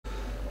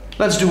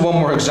Let's do one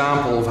more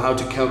example of how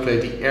to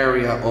calculate the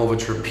area of a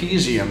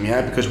trapezium,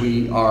 yeah, because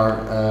we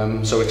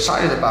are so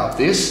excited about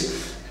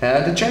this.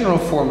 The general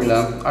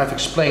formula I've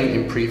explained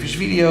in previous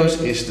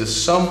videos is the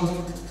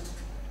sum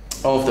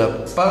of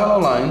the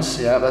parallel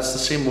lines, yeah, that's the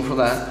symbol for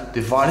that,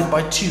 divided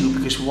by 2,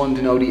 because we want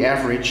to know the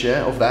average,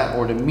 yeah, of that,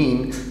 or the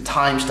mean,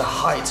 times the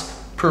height,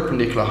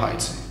 perpendicular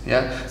height.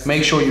 Yeah,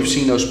 make sure you've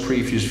seen those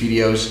previous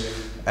videos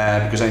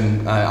because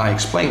I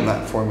explained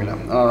that formula.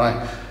 All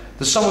right,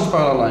 the sum of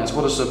parallel lines.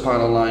 What is the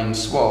parallel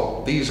lines?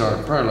 Well, these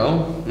are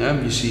parallel.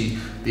 Yeah, you see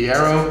the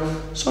arrow.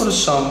 So the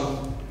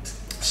sum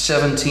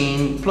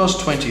 17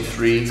 plus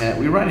 23.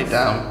 We write it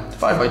down.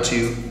 Divide by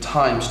 2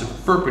 times the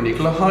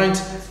perpendicular height.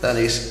 That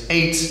is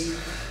 8.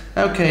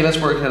 Okay,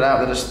 let's work that out.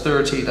 That is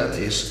 30. That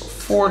is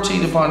 40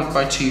 divided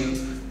by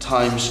 2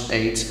 times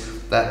 8.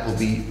 That will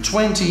be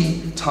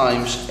 20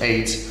 times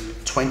 8.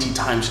 20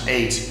 times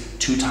 8.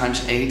 2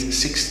 times 8.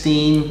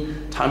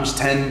 16 times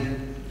 10.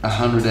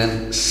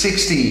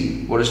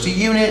 160. What is the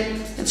unit?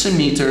 It's a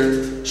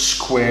meter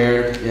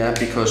squared. Yeah,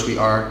 because we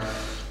are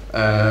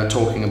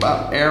talking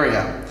about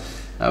area.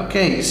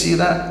 Okay, you see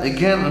that?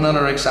 Again,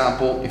 another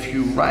example. If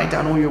you write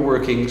down all your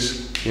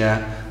workings,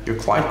 yeah, you're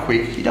quite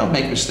quick, you don't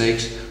make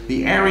mistakes.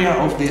 The area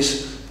of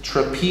this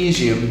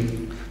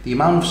trapezium, the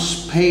amount of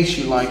space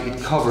you like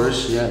it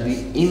covers, yeah,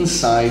 the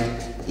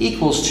inside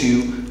equals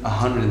to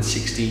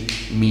 160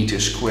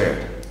 meters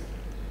squared.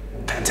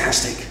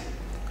 Fantastic.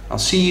 I'll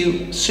see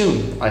you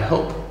soon, I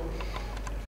hope.